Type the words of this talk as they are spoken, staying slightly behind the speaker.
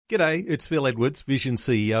G'day, it's Phil Edwards, Vision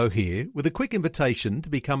CEO here, with a quick invitation to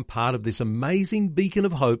become part of this amazing beacon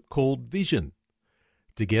of hope called Vision.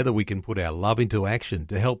 Together we can put our love into action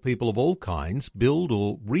to help people of all kinds build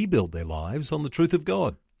or rebuild their lives on the truth of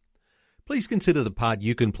God. Please consider the part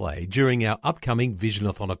you can play during our upcoming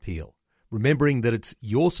Visionathon appeal, remembering that it's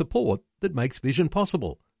your support that makes Vision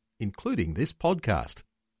possible, including this podcast.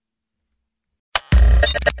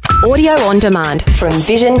 Audio on demand from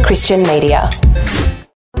Vision Christian Media.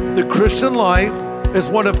 The Christian life is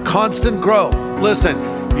one of constant growth. Listen,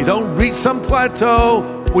 you don't reach some plateau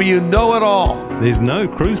where you know it all. There's no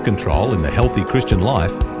cruise control in the healthy Christian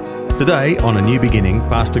life. Today, on A New Beginning,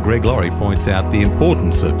 Pastor Greg Laurie points out the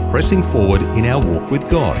importance of pressing forward in our walk with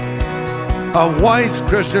God. A wise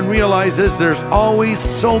Christian realizes there's always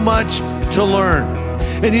so much to learn.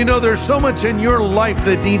 And you know, there's so much in your life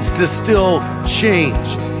that needs to still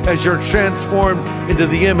change as you're transformed into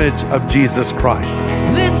the image of Jesus Christ.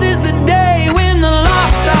 This is the day when the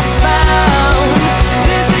lost are found.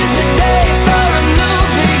 This is the day for a new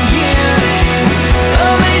beginning.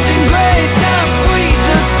 Amazing grace, how sweet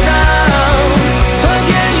the sound.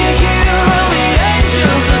 Again you hear all the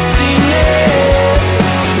angels are singing.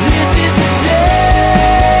 This is the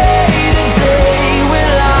day when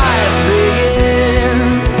life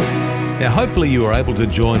begins. Now, hopefully you were able to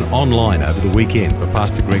join online over the weekend for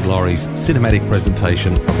Pastor Greg Laurie's cinematic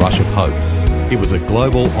presentation, A Rush of Hope. It was a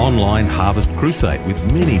global online harvest crusade with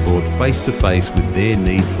many brought face to face with their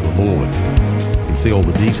need for the Lord. You can see all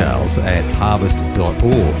the details at harvest.org.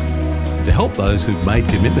 To help those who've made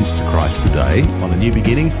commitments to Christ today, on A New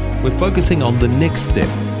Beginning, we're focusing on the next step,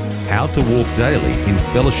 how to walk daily in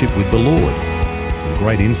fellowship with the Lord. Some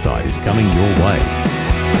great insight is coming your way.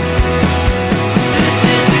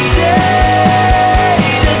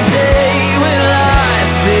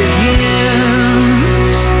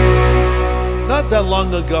 Not that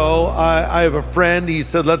long ago, I have a friend. He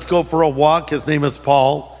said, let's go for a walk. His name is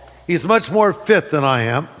Paul. He's much more fit than I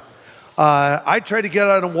am. I try to get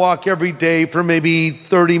out and walk every day for maybe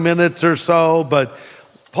 30 minutes or so, but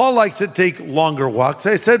Paul likes to take longer walks.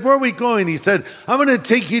 I said, where are we going? He said, I'm going to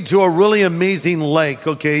take you to a really amazing lake.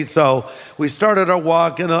 Okay, so we started our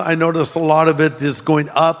walk, and I noticed a lot of it is going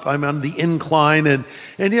up. I'm on the incline, and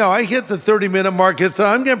you know, I hit the 30-minute mark. I said,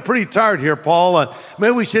 I'm getting pretty tired here, Paul.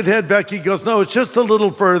 Maybe we should head back. He goes, no, it's just a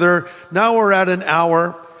little further. Now we're at an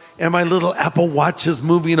hour, and my little Apple Watch is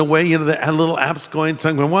moving away. You know, the little app's going. So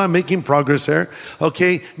I'm going, well, I'm making progress here.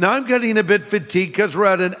 Okay, now I'm getting a bit fatigued because we're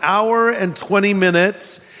at an hour and 20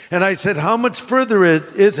 minutes. And I said, how much further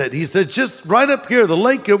is it? He said, just right up here, the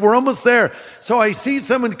lake, we're almost there. So I see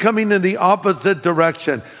someone coming in the opposite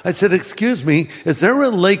direction. I said, excuse me, is there a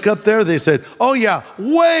lake up there? They said, oh yeah,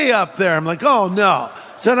 way up there. I'm like, oh no.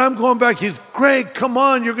 I said, I'm going back. He's, Greg, come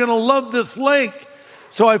on, you're going to love this lake.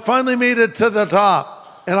 So I finally made it to the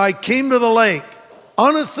top, and I came to the lake.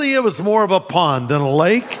 Honestly, it was more of a pond than a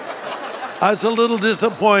lake. I was a little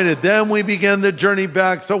disappointed. Then we began the journey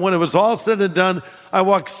back. So when it was all said and done, I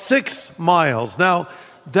walked 6 miles. Now,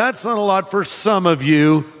 that's not a lot for some of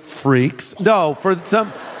you freaks. No, for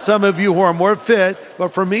some of you who are more fit.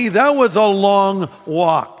 But for me, that was a long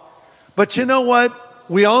walk. But you know what?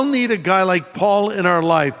 We all need a guy like Paul in our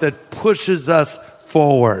life that pushes us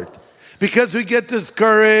forward. Because we get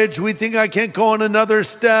discouraged, we think I can't go on another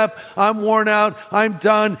step, I'm worn out, I'm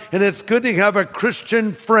done. And it's good to have a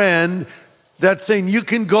Christian friend that's saying, you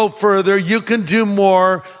can go further, you can do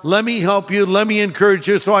more, let me help you, let me encourage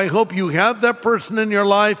you. So I hope you have that person in your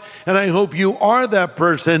life, and I hope you are that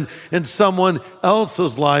person in someone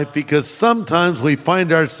else's life, because sometimes we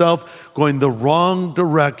find ourselves going the wrong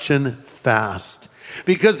direction fast.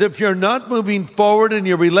 Because if you're not moving forward in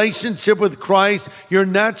your relationship with Christ, you're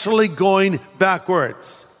naturally going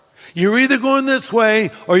backwards. You're either going this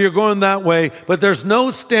way or you're going that way, but there's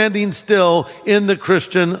no standing still in the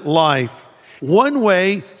Christian life. One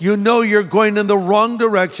way you know you're going in the wrong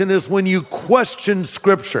direction is when you question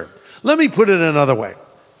Scripture. Let me put it another way.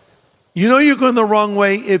 You know you're going the wrong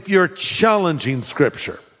way if you're challenging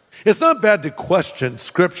Scripture. It's not bad to question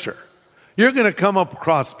Scripture. You're going to come up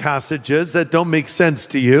across passages that don't make sense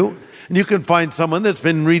to you, and you can find someone that's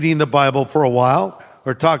been reading the Bible for a while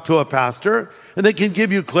or talk to a pastor, and they can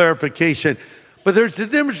give you clarification. But there's a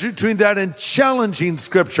difference between that and challenging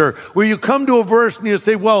Scripture, where you come to a verse and you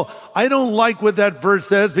say, well, I don't like what that verse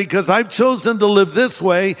says because I've chosen to live this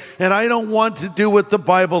way and I don't want to do what the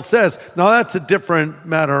Bible says. Now, that's a different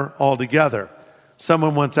matter altogether.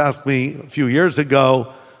 Someone once asked me a few years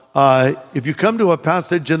ago, if you come to a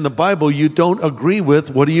passage in the Bible you don't agree with,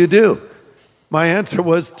 what do? My answer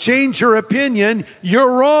was, change your opinion,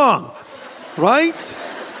 you're wrong, right?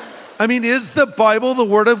 I mean, is the Bible the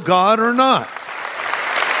Word of God or not?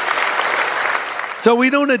 So we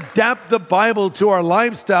don't adapt the Bible to our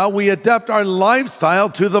lifestyle. We adapt our lifestyle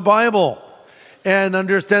to the Bible and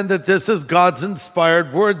understand that this is God's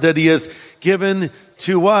inspired word that he has given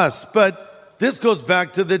to us. But this goes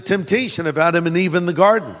back to the temptation of Adam and Eve in the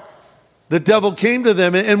garden. The devil came to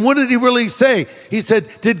them, and what did he really say? He said,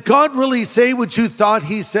 did God really say what you thought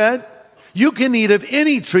he said? You can eat of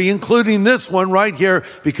any tree, including this one right here,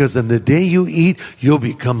 because in the day you eat, you'll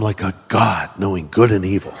become like a god, knowing good and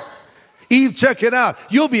evil. Eve, check it out.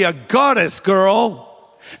 You'll be a goddess,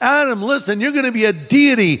 girl. Adam, listen, you're going to be a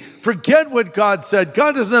deity. Forget what God said.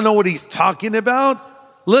 God doesn't know what he's talking about.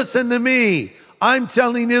 Listen to me. I'm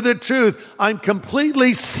telling you the truth. I'm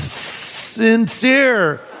completely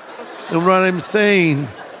sincere in what I'm saying.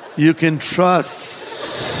 You can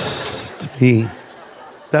trust me.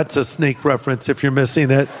 That's a snake reference if you're missing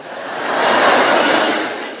it.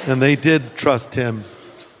 And they did trust him.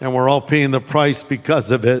 And we're all paying the price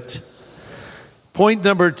because of it. Point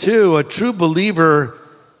number 2, a true believer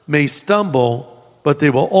may stumble, but they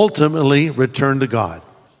will ultimately return to God.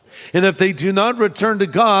 And if they do not return to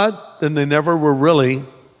God, then they never were really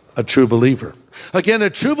a true believer. Again, a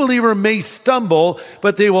true believer may stumble,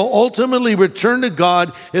 but they will ultimately return to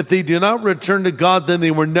God. If they do not return to God, then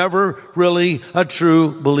they were never really a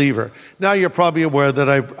true believer. Now you're probably aware that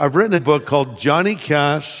I've written a book called Johnny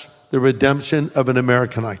Cash, The Redemption of an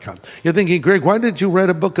American Icon. You're thinking, Greg, why did you write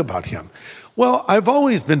a book about him? Well, I've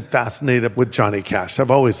always been fascinated with Johnny Cash.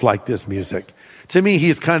 I've always liked his music. To me,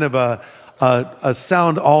 he's kind of a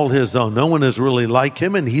sound all his own. No one is really like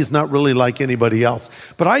him, and he's not really like anybody else.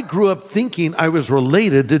 But I grew up thinking I was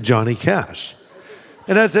related to Johnny Cash.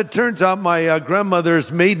 And as it turns out, my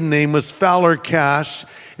grandmother's maiden name was Fowler Cash,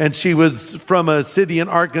 and she was from a city in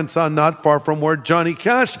Arkansas not far from where Johnny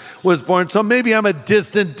Cash was born. So maybe I'm a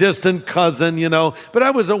distant cousin, but I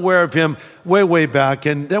was aware of him way back.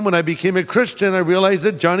 And then when I became a Christian, I realized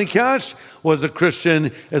that Johnny Cash was a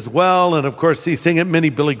Christian as well. And of course, he sang at many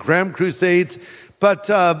Billy Graham crusades. But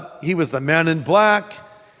he was the man in black.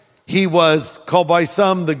 He was called by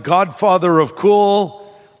some the godfather of cool.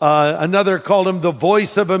 Another called him the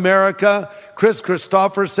voice of America. Chris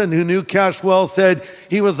Christopherson, who knew Cash well, said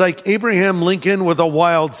he was like Abraham Lincoln with a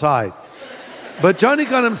wild side. But Johnny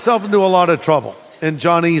got himself into a lot of trouble. And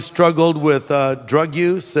Johnny struggled with drug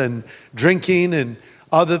use and drinking and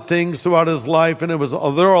other things throughout his life. And there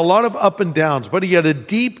were a lot of up and downs, but he had a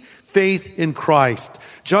deep faith in Christ.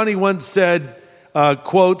 Johnny once said,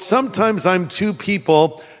 quote, sometimes I'm two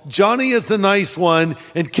people. Johnny is the nice one,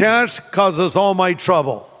 and Cash causes all my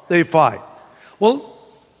trouble. They fight. Well,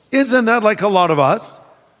 isn't that like a lot of us?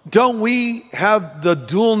 Don't we have the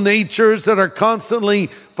dual natures that are constantly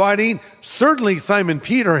fighting? Certainly Simon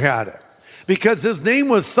Peter had it, because his name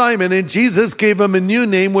was Simon, and Jesus gave him a new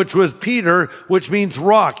name, which was Peter, which means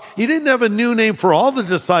rock. He didn't have a new name for all the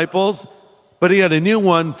disciples, but he had a new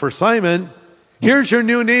one for Simon. Here's your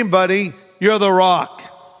new name, buddy. You're the rock.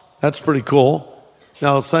 That's pretty cool.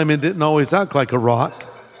 Now, Simon didn't always act like a rock.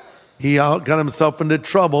 He got himself into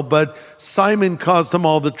trouble, but Simon caused him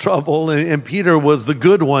all the trouble, and Peter was the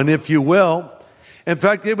good one, if you will. In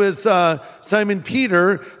fact, it was Simon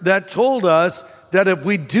Peter that told us that if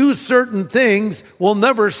we do certain things, we'll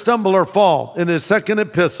never stumble or fall. In his second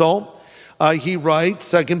epistle, he writes,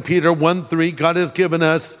 2 Peter 1:3, God has given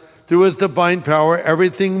us, through his divine power,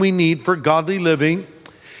 everything we need for godly living.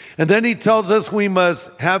 And then he tells us we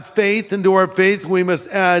must have faith, and to our faith we must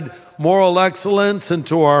add moral excellence, and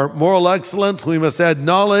to our moral excellence we must add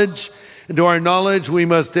knowledge, and to our knowledge we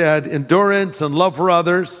must add endurance and love for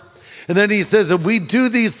others. And then he says if we do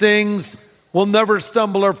these things, we'll never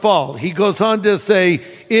stumble or fall. He goes on to say,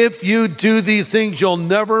 if you do these things, you'll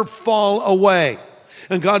never fall away,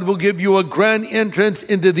 and God will give you a grand entrance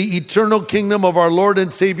into the eternal kingdom of our Lord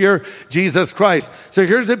and Savior, Jesus Christ. So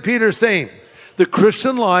here's what Peter's saying. The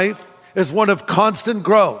Christian life is one of constant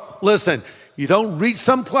growth. Listen, you don't reach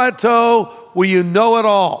some plateau where you know it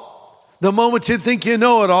all. The moment you think you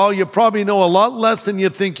know it all, you probably know a lot less than you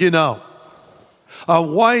think you know. A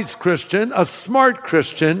wise Christian, a smart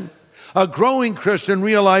Christian, a growing Christian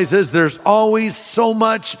realizes there's always so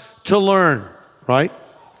much to learn, right?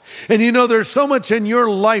 And there's so much in your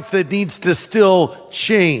life that needs to still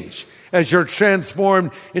change as you're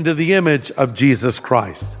transformed into the image of Jesus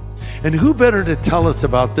Christ. And who better to tell us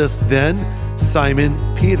about this than Simon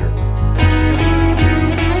Peter?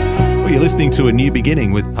 You're listening to A New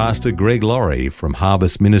Beginning with Pastor Greg Laurie from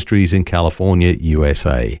Harvest Ministries in California,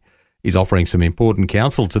 USA. He's offering some important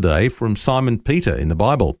counsel today from Simon Peter in the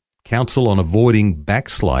Bible, counsel on avoiding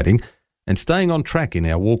backsliding and staying on track in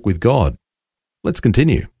our walk with God. Let's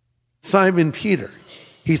continue. Simon Peter.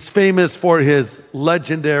 He's famous for his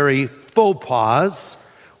legendary faux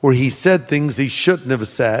pas, where he said things he shouldn't have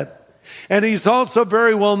said. And he's also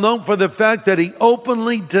very well known for the fact that he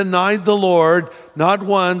openly denied the Lord, not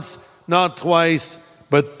once, not twice,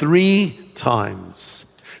 but 3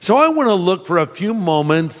 times. So I want to look for a few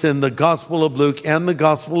moments in the Gospel of Luke and the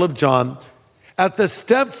Gospel of John at the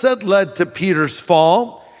steps that led to Peter's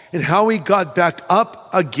fall and how he got back up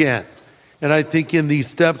again. And I think in these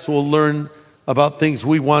steps we'll learn about things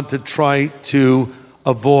we want to try to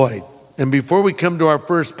avoid. And before we come to our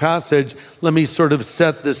first passage, let me sort of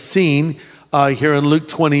set the scene here in Luke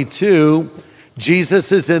 22.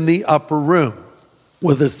 Jesus is in the upper room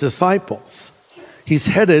with his disciples. He's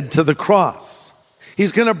headed to the cross.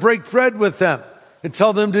 He's going to break bread with them and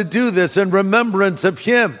tell them to do this in remembrance of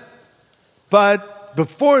him. But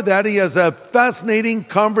before that, he has a fascinating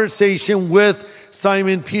conversation with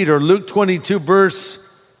Simon Peter. Luke 22, verse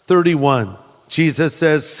 31. Jesus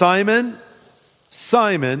says, Simon,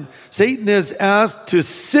 Simon, Satan is asked to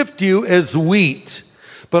sift you as wheat.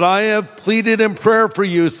 But I have pleaded in prayer for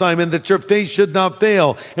you, Simon, that your faith should not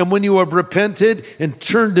fail. And when you have repented and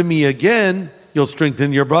turned to me again, you'll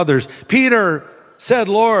strengthen your brothers. Peter said,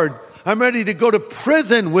 Lord, I'm ready to go to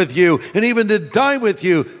prison with you and even to die with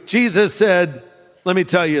you. Jesus said, let me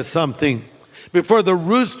tell you something. Before the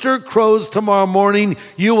rooster crows tomorrow morning,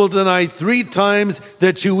 you will deny 3 times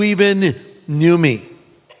that you even knew me.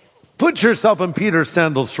 Put yourself in Peter's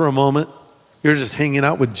sandals for a moment. You're just hanging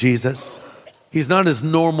out with Jesus. He's not his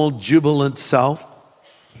normal jubilant self.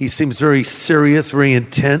 He seems very serious, very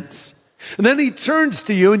intense. And then he turns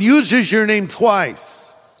to you and uses your name twice.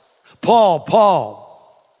 Paul,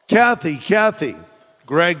 Paul, Kathy, Kathy,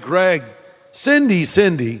 Greg, Greg, Cindy,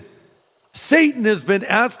 Cindy. Satan has been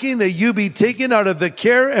asking that you be taken out of the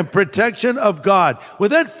care and protection of God.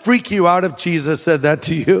 Would that freak you out if Jesus said that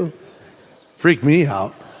to you? Freak me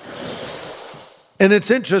out. And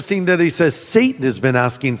it's interesting that he says Satan has been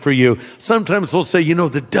asking for you. Sometimes we'll say,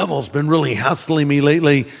 the devil's been really hassling me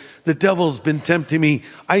lately. The devil's been tempting me.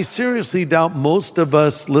 I seriously doubt most of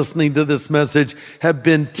us listening to this message have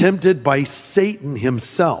been tempted by Satan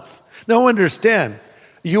himself. Now understand,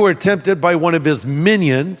 you were tempted by one of his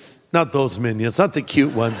minions, not those minions, not the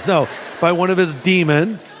cute ones, no, by one of his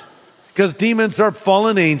demons. Because demons are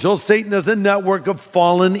fallen angels. Satan has a network of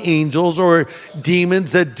fallen angels or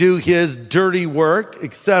demons that do his dirty work,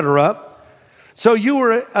 etc. So you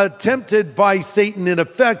were tempted by Satan in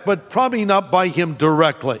effect, but probably not by him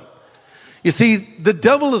directly. You see, the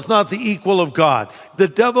devil is not the equal of God. The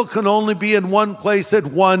devil can only be in one place at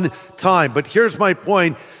one time. But here's my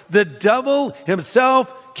point. The devil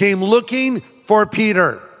himself came looking for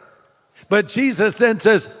Peter. But Jesus then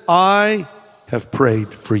says, I have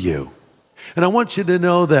prayed for you. And I want you to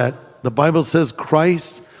know that the Bible says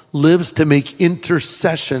Christ lives to make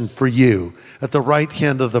intercession for you at the right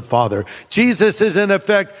hand of the Father. Jesus is in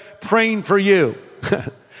effect praying for you.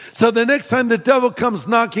 So the next time the devil comes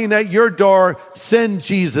knocking at your door, send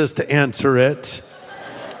Jesus to answer it.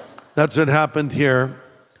 That's what happened here.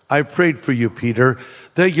 I prayed for you, Peter,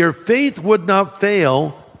 that your faith would not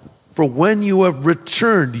fail, for when you have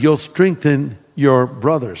returned, you'll strengthen your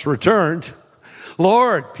brothers. Returned?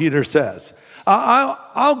 Lord, Peter says,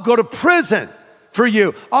 I'll go to prison for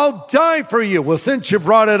you. I'll die for you. Well, since you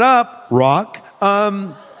brought it up, Rock,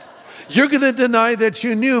 you're going to deny that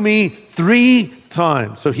you knew me 3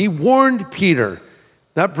 times. So he warned Peter.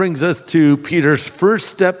 That brings us to Peter's first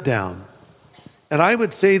step down. And I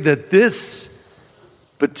would say that this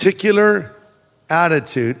particular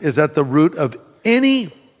attitude is at the root of any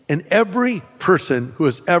and every person who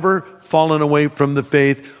has ever fallen away from the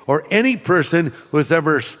faith, or any person who has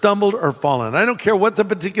ever stumbled or fallen. I don't care what the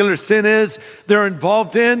particular sin is they're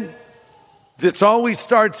involved in. It always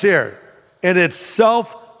starts here, and it's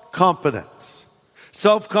self-confidence.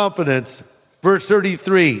 Self-confidence. Verse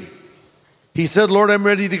 33, he said, Lord, I'm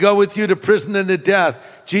ready to go with you to prison and to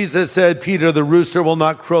death. Jesus said, Peter, the rooster will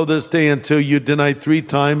not crow this day until you deny 3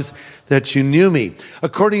 times that you knew me.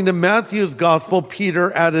 According to Matthew's gospel,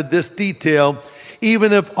 Peter added this detail: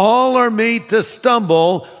 even if all are made to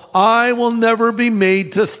stumble, I will never be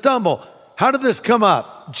made to stumble. How did this come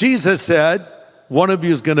up? Jesus said, one of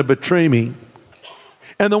you is going to betray me.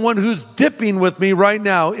 And the one who's dipping with me right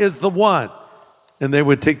now is the one. And they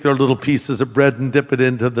would take their little pieces of bread and dip it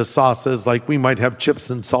into the sauces, like we might have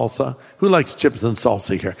chips and salsa. Who likes chips and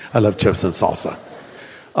salsa here? I love chips and salsa.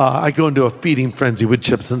 I go into a feeding frenzy with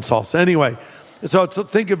chips and salsa. Anyway, so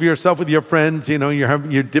think of yourself with your friends,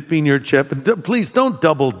 you're dipping your chip. And please don't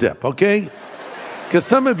double dip, okay? Because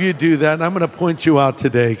some of you do that, and I'm going to point you out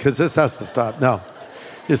today because this has to stop. No.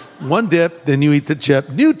 Just one dip, then you eat the chip.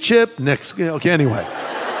 New chip, next, okay, anyway.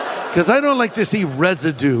 Because I don't like to see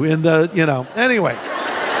residue in the, anyway.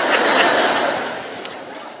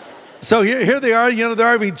 So here they are, they're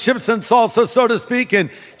having chips and salsa, so to speak, and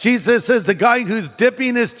Jesus says the guy who's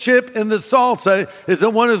dipping his chip in the salsa is the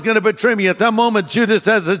one who's going to betray me. At that moment, Judas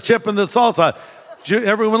has a chip in the salsa.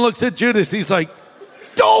 Everyone looks at Judas. He's like,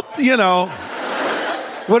 dope,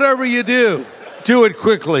 Whatever you do it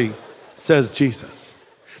quickly, says Jesus.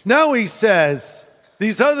 Now he says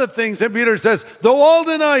these other things, and Peter says, they'll all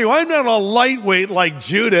deny you. I'm not a lightweight like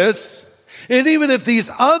Judas. And even if these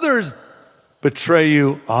others betray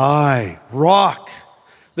you, I, Rock,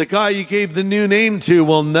 the guy you gave the new name to,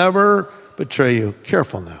 will never betray you.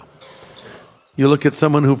 Careful now. You look at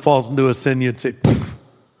someone who falls into a sin, you'd say,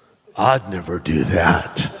 I'd never do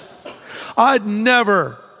that. I'd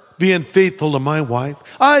never be unfaithful to my wife.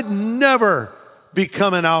 I'd never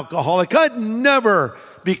become an alcoholic. I'd never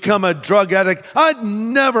become a drug addict. I'd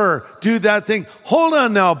never do that thing. Hold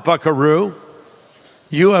on now, buckaroo.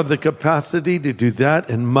 You have the capacity to do that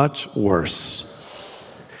and much worse.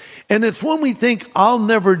 And it's when we think, I'll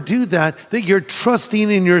never do that you're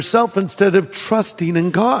trusting in yourself instead of trusting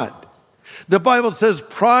in God. The Bible says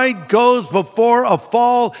pride goes before a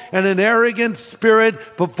fall and an arrogant spirit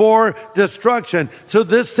before destruction. So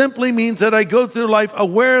this simply means that I go through life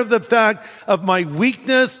aware of the fact of my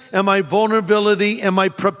weakness and my vulnerability and my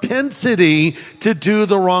propensity to do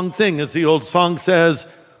the wrong thing. As the old song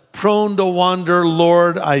says, prone to wander,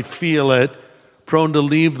 Lord, I feel it. Prone to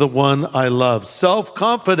leave the one I love.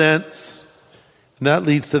 Self-confidence. And that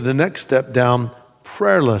leads to the next step down,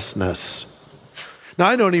 prayerlessness. Now,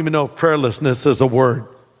 I don't even know if prayerlessness is a word.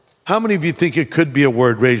 How many of you think it could be a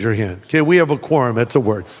word? Raise your hand. Okay, we have a quorum. It's a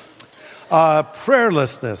word.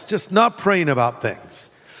 Prayerlessness, just not praying about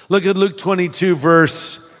things. Look at Luke 22,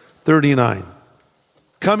 verse 39.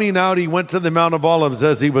 Coming out, he went to the Mount of Olives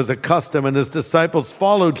as he was accustomed, and his disciples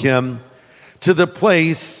followed him to the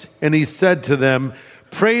place, and he said to them,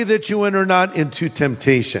 pray that you enter not into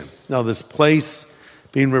temptation. Now, this place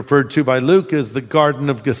being referred to by Luke is the Garden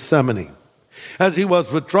of Gethsemane. As he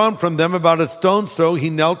was withdrawn from them about a stone's throw,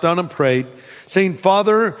 he knelt down and prayed, saying,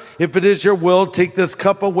 Father, if it is your will, take this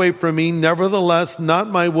cup away from me. Nevertheless, not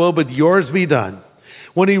my will, but yours be done.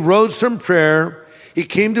 When he rose from prayer, he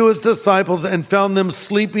came to his disciples and found them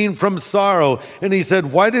sleeping from sorrow. And he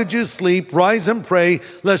said, why did you sleep? Rise and pray,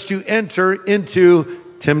 lest you enter into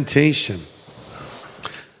temptation.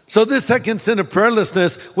 So this second sin of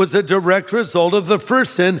prayerlessness was a direct result of the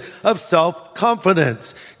first sin of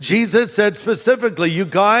self-confidence. Jesus said specifically, you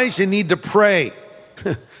guys, you need to pray.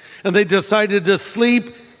 And they decided to sleep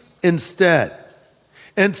instead.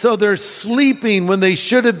 And so they're sleeping when they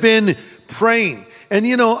should have been praying. And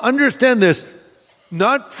understand this,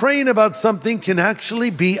 not praying about something can actually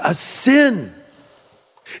be a sin.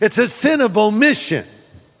 It's a sin of omission.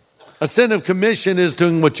 A sin of commission is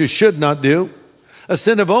doing what you should not do. A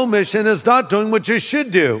sin of omission is not doing what you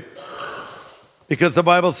should do. Because the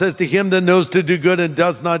Bible says to him that knows to do good and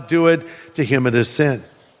does not do it, to him it is sin.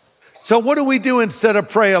 So what do we do instead of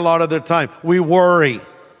pray a lot of the time? We worry.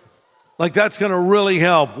 Like that's going to really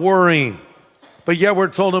help, worrying. But yet we're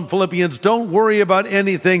told in Philippians, don't worry about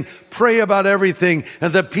anything, pray about everything,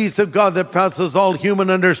 and the peace of God that passes all human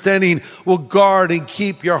understanding will guard and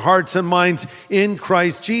keep your hearts and minds in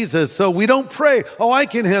Christ Jesus. So we don't pray, I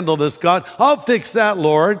can handle this, God. I'll fix that,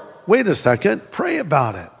 Lord. Wait a second, pray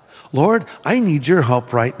about it. Lord, I need your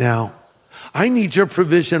help right now. I need your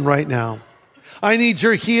provision right now. I need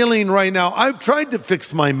your healing right now. I've tried to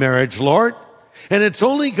fix my marriage, Lord, and it's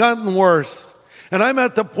only gotten worse. And I'm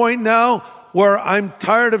at the point now where I'm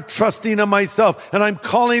tired of trusting in myself, and I'm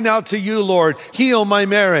calling out to you, Lord, heal my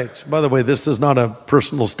marriage. By the way, this is not a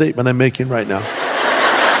personal statement I'm making right now.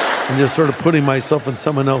 I'm just sort of putting myself in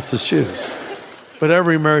someone else's shoes. But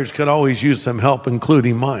every marriage could always use some help,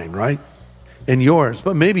 including mine, right? And yours.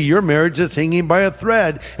 But maybe your marriage is hanging by a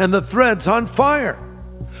thread, and the thread's on fire.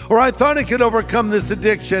 Or I thought I could overcome this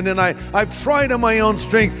addiction, and I've tried on my own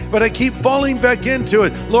strength, but I keep falling back into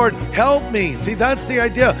it. Lord, help me. See, that's the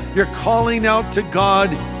idea. You're calling out to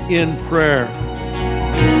God in prayer.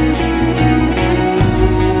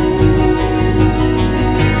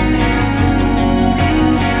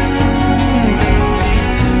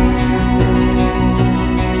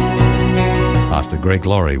 Pastor Greg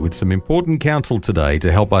Laurie with some important counsel today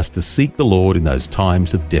to help us to seek the Lord in those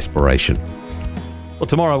times of desperation. Well,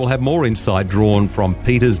 tomorrow we'll have more insight drawn from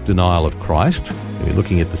Peter's denial of Christ. We're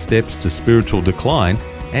looking at the steps to spiritual decline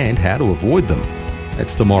and how to avoid them.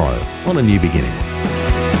 That's tomorrow on A New Beginning.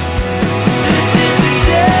 This is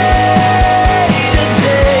the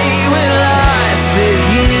day when life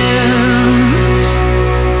begins.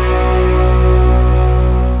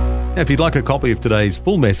 If you'd like a copy of today's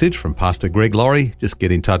full message from Pastor Greg Laurie, just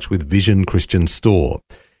get in touch with Vision Christian Store.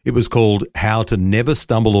 It was called How to Never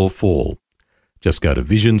Stumble or Fall. Just go to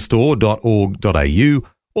visionstore.org.au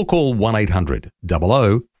or call 1-800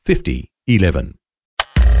 00 50 11.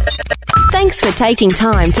 Thanks for taking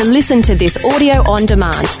time to listen to this audio on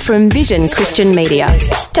demand from Vision Christian Media.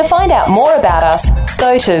 To find out more about us,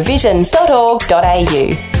 go to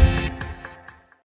vision.org.au.